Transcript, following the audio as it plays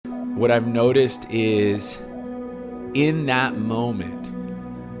what I've noticed is in that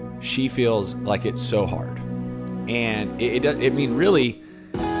moment, she feels like it's so hard. And really,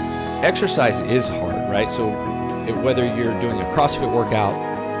 exercise is hard, right? So whether you're doing a CrossFit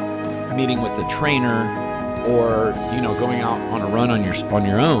workout, meeting with a trainer, or, going out on a run on your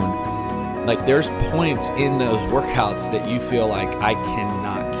own, like there's points in those workouts that you feel like I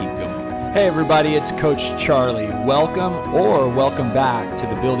cannot keep going. Hey everybody, it's Coach Charlie. Welcome back to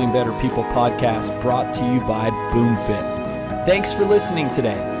the Building Better People podcast, brought to you by BoomFit. Thanks for listening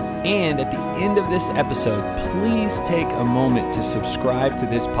today. And at the end of this episode, please take a moment to subscribe to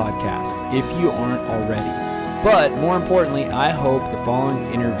this podcast if you aren't already. But more importantly, I hope the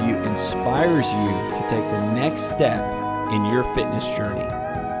following interview inspires you to take the next step in your fitness journey.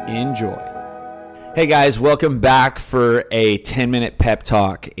 Enjoy. Hey guys, welcome back for a 10-minute pep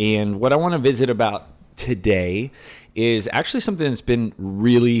talk. And what I want to visit about today is actually something that's been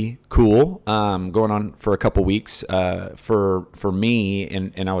really cool, going on for a couple weeks for me,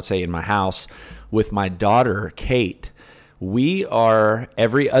 and I would say in my house with my daughter, Kate. We are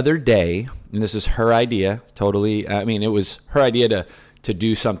every other day, and this is her idea, totally. It was her idea to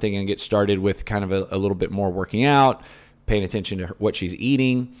do something and get started with kind of a little bit more working out, paying attention to what she's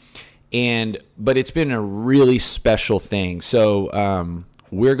eating. But it's been a really special thing. So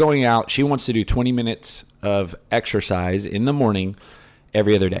we're going out. She wants to do 20 minutes of exercise in the morning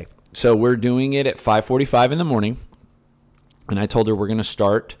every other day. So we're doing it at 5:45 in the morning. And I told her we're going to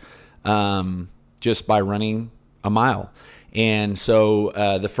start just by running a mile. And so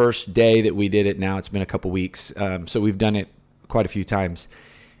the first day that we did it, now it's been a couple weeks. So we've done it quite a few times.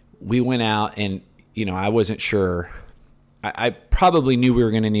 We went out and, I wasn't sure. I probably knew we were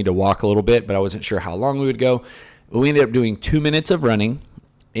going to need to walk a little bit, but I wasn't sure how long we would go. We ended up doing 2 minutes of running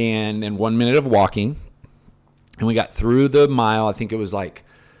and then 1 minute of walking. And we got through the mile. I think it was like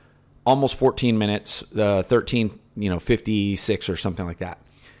almost 14 minutes, 13:56 or something like that.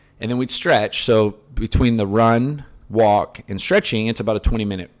 And then we'd stretch. So between the run, walk, and stretching, it's about a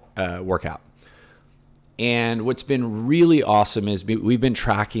 20-minute workout. And what's been really awesome is we've been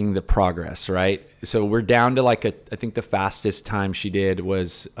tracking the progress, right? So we're down to I think the fastest time she did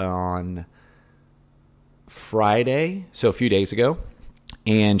was on Friday, so a few days ago.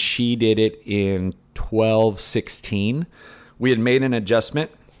 And she did it in 12:16. We had made an adjustment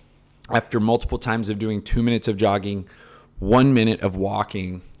after multiple times of doing 2 minutes of jogging, 1 minute of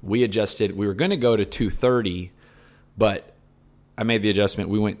walking. We adjusted. We were going to go to 2:30, but I made the adjustment.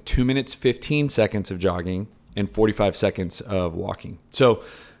 We went 2 minutes, 15 seconds of jogging and 45 seconds of walking. So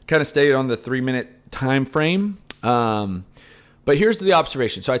kind of stayed on the 3-minute time frame. But here's the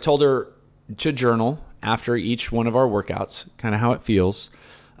observation. So I told her to journal after each one of our workouts, kind of how it feels.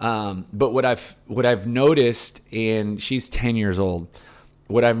 But what I've noticed, and she's 10 years old,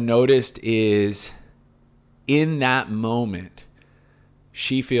 what I've noticed is in that moment,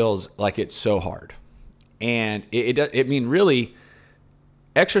 she feels like it's so hard. And really,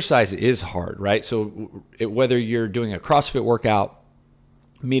 exercise is hard, right? So whether you're doing a CrossFit workout,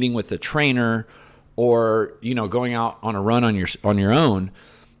 meeting with a trainer, or going out on a run on your own,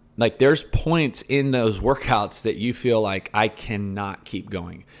 like there's points in those workouts that you feel like I cannot keep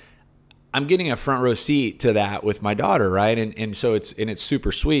going. I'm getting a front row seat to that with my daughter, right? And so it's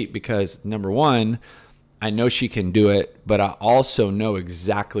super sweet because number one, I know she can do it, but I also know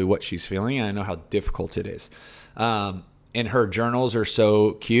exactly what she's feeling, and I know how difficult it is. And her journals are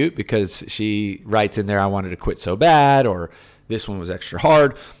so cute because she writes in there, I wanted to quit so bad, or this one was extra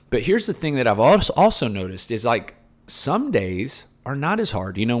hard. But here's the thing that I've also noticed is like some days are not as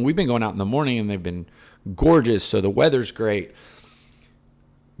hard. We've been going out in the morning and they've been gorgeous, so the weather's great.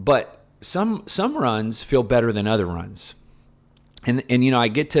 But some runs feel better than other runs. And I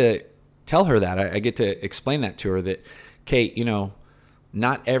get to tell her that. I get to explain that to her that, Kate,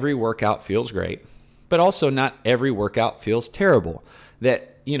 not every workout feels great. But also not every workout feels terrible.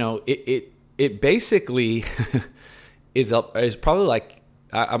 That, it basically is probably like,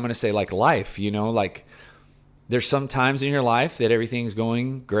 I'm going to say like life, like there's some times in your life that everything's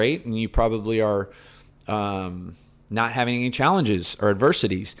going great and you probably are not having any challenges or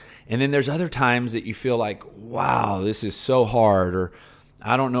adversities. And then there's other times that you feel like, wow, this is so hard, or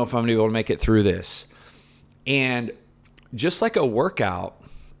I don't know if I'm going to be able to make it through this. And just like a workout,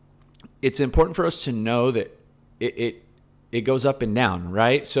 it's important for us to know that it goes up and down,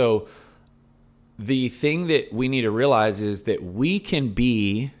 right? So the thing that we need to realize is that we can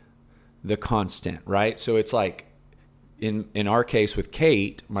be the constant, right? So it's like in our case with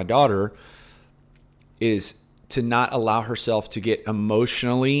Kate, my daughter, is to not allow herself to get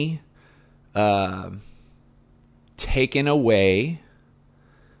emotionally taken away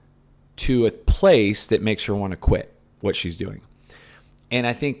to a place that makes her want to quit what she's doing. And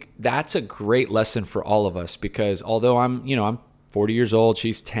I think that's a great lesson for all of us, because although I'm 40 years old,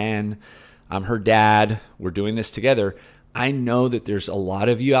 she's 10, I'm her dad, we're doing this together. I know that there's a lot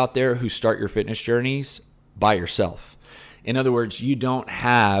of you out there who start your fitness journeys by yourself. In other words, you don't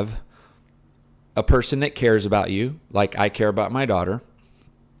have a person that cares about you, like I care about my daughter,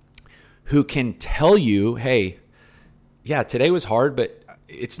 who can tell you, hey, yeah, today was hard, but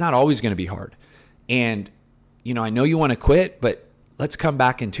it's not always going to be hard. And, I know you want to quit, but let's come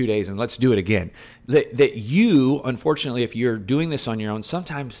back in 2 days and let's do it again. That you, unfortunately, if you're doing this on your own,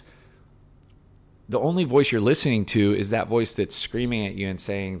 sometimes the only voice you're listening to is that voice that's screaming at you and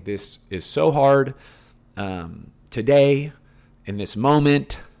saying, this is so hard today, in this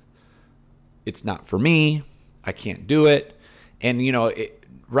moment. It's not for me. I can't do it. And,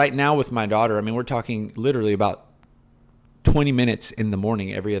 right now with my daughter, we're talking literally about 20 minutes in the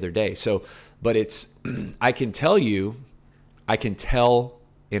morning every other day. So, but I can tell you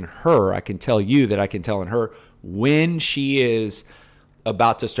in her when she is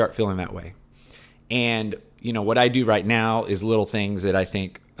about to start feeling that way. And, what I do right now is little things that I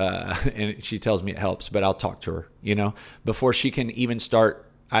think, and she tells me it helps, but I'll talk to her, before she can even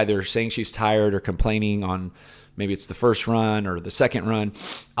start either saying she's tired or complaining on maybe it's the first run or the second run.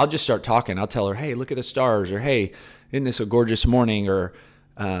 I'll just start talking. I'll tell her, hey, look at the stars, or hey, isn't this a gorgeous morning, or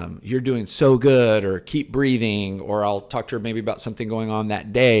you're doing so good, or keep breathing, or I'll talk to her maybe about something going on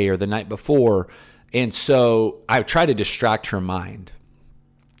that day or the night before. And so I try to distract her mind.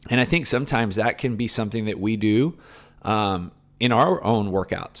 And I think sometimes that can be something that we do in our own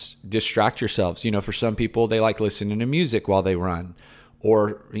workouts. Distract yourselves. For some people, they like listening to music while they run,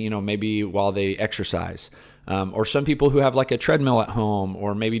 or, maybe while they exercise. Or some people who have like a treadmill at home,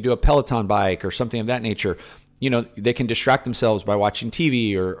 or maybe do a Peloton bike or something of that nature. They can distract themselves by watching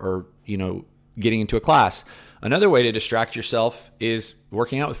TV or getting into a class. Another way to distract yourself is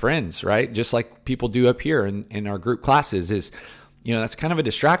working out with friends, right? Just like people do up here in our group classes is, that's kind of a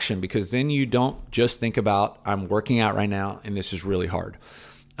distraction, because then you don't just think about, I'm working out right now and this is really hard.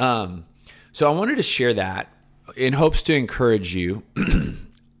 So I wanted to share that in hopes to encourage you.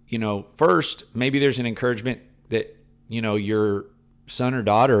 First, maybe there's an encouragement that, your son or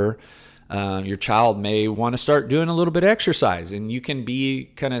daughter, your child may want to start doing a little bit of exercise, and you can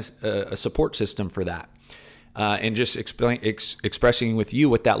be kind of a support system for that. And just expressing with you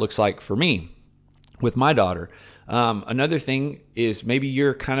what that looks like for me with my daughter. Another thing is maybe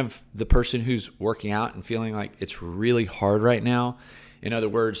you're kind of the person who's working out and feeling like it's really hard right now. In other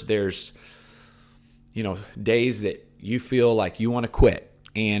words, there's, days that you feel like you want to quit.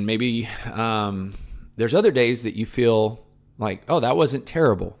 And maybe there's other days that you feel like, oh, that wasn't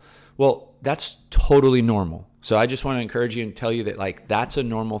terrible. Well, that's totally normal. So I just want to encourage you and tell you that, like, that's a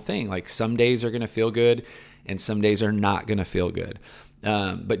normal thing. Like, some days are going to feel good and some days are not going to feel good.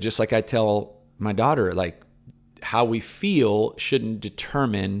 But just like I tell my daughter, like, how we feel shouldn't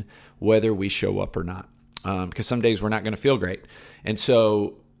determine whether we show up or not. Because some days we're not going to feel great. And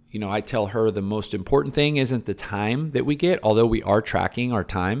so, I tell her the most important thing isn't the time that we get, although we are tracking our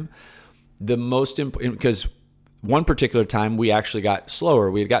time. The most important, because one particular time we actually got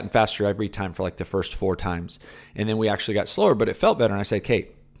slower. We had gotten faster every time for like the first 4 times. And then we actually got slower, but it felt better. And I said,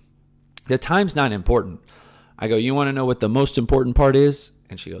 Kate, the time's not important. I go, you want to know what the most important part is?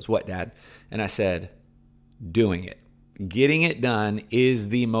 And she goes, what, Dad? And I said, doing it. Getting it done is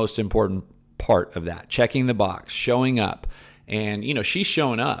the most important part of that. Checking the box, showing up. And, she's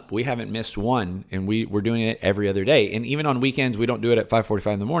showing up. We haven't missed one, and we're doing it every other day. And even on weekends, we don't do it at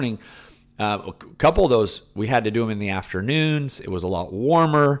 5:45 in the morning. A couple of those, we had to do them in the afternoons. It was a lot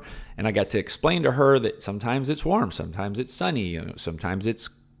warmer, and I got to explain to her that sometimes it's warm, sometimes it's sunny, sometimes it's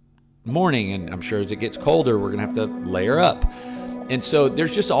morning, and I'm sure as it gets colder, we're going to have to layer up. And so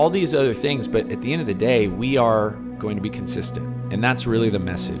there's just all these other things, but at the end of the day, we are going to be consistent. And that's really the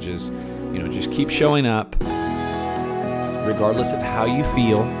message is, just keep showing up regardless of how you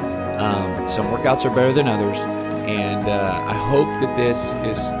feel. Some workouts are better than others. And I hope that this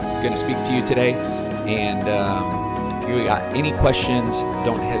is going to speak to you today. And if you got any questions,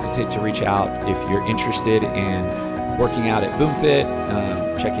 don't hesitate to reach out. If you're interested in working out at BoomFit,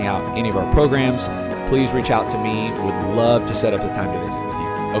 checking out any of our programs, please reach out to me. Would love to set up a time to visit with you.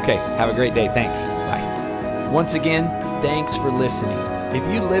 Okay, have a great day. Thanks. Bye. Once again, thanks for listening. If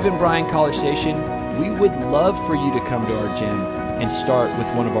you live in Bryan College Station, we would love for you to come to our gym and start with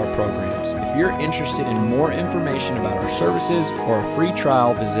one of our programs. If you're interested in more information about our services or a free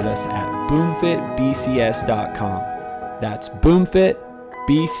trial, visit us at boomfitbcs.com. That's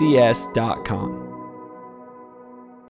boomfitbcs.com.